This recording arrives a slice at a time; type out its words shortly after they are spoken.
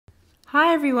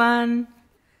Hi everyone!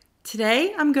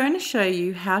 Today I'm going to show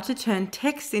you how to turn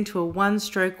text into a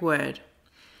one-stroke word.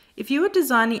 If you are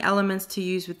designing elements to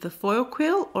use with the foil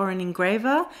quill or an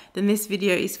engraver, then this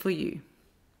video is for you.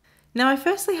 Now I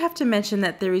firstly have to mention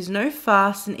that there is no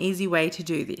fast and easy way to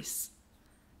do this.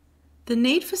 The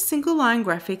need for single line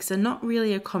graphics are not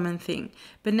really a common thing,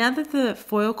 but now that the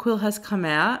foil quill has come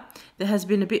out, there has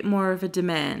been a bit more of a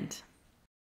demand.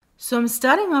 So I'm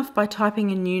starting off by typing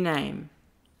a new name.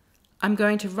 I'm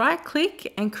going to right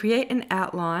click and create an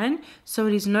outline so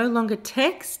it is no longer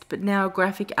text but now a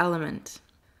graphic element.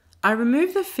 I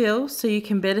remove the fill so you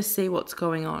can better see what's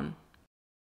going on.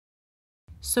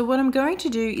 So what I'm going to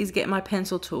do is get my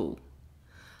pencil tool.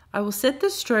 I will set the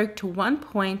stroke to 1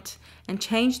 point and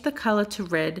change the color to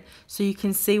red so you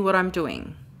can see what I'm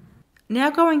doing. Now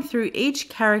going through each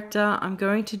character, I'm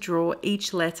going to draw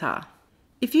each letter.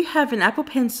 If you have an Apple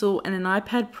Pencil and an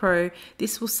iPad Pro,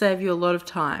 this will save you a lot of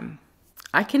time.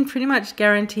 I can pretty much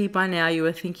guarantee by now you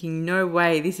are thinking, no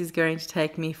way, this is going to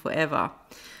take me forever.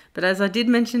 But as I did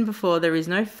mention before, there is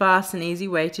no fast and easy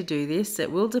way to do this. It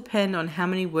will depend on how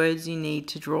many words you need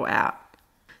to draw out.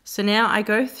 So now I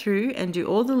go through and do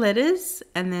all the letters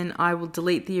and then I will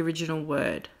delete the original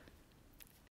word.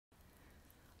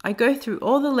 I go through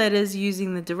all the letters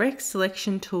using the direct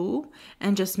selection tool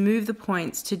and just move the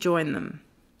points to join them.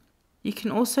 You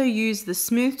can also use the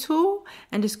smooth tool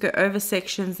and just go over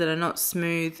sections that are not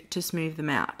smooth to smooth them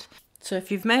out. So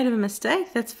if you've made a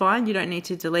mistake, that's fine. You don't need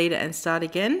to delete it and start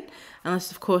again,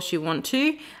 unless of course you want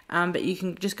to, but you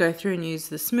can just go through and use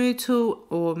the smooth tool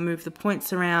or move the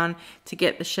points around to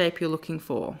get the shape you're looking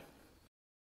for.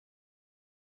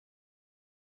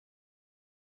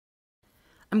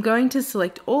 I'm going to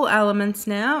select all elements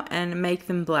now and make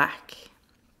them black.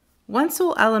 Once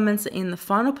all elements are in the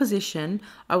final position,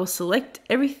 I will select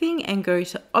everything and go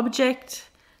to Object,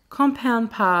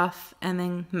 Compound Path, and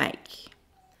then Make.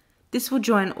 This will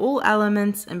join all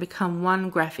elements and become one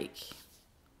graphic.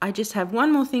 I just have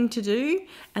one more thing to do,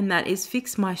 and that is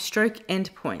fix my stroke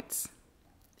endpoints.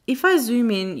 If I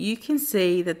zoom in, you can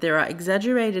see that there are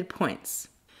exaggerated points.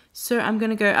 So I'm going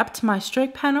to go up to my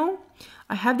stroke panel.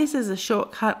 I have this as a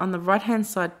shortcut on the right hand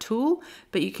side tool,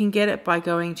 but you can get it by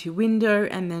going to Window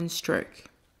and then Stroke.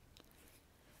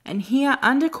 And here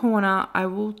under corner, I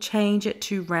will change it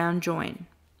to Round Join.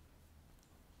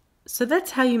 So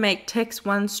that's how you make text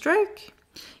one stroke.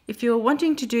 If you're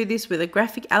wanting to do this with a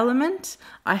graphic element,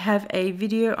 I have a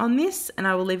video on this and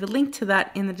I will leave a link to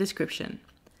that in the description.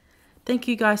 Thank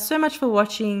you guys so much for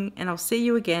watching and I'll see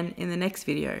you again in the next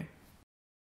video.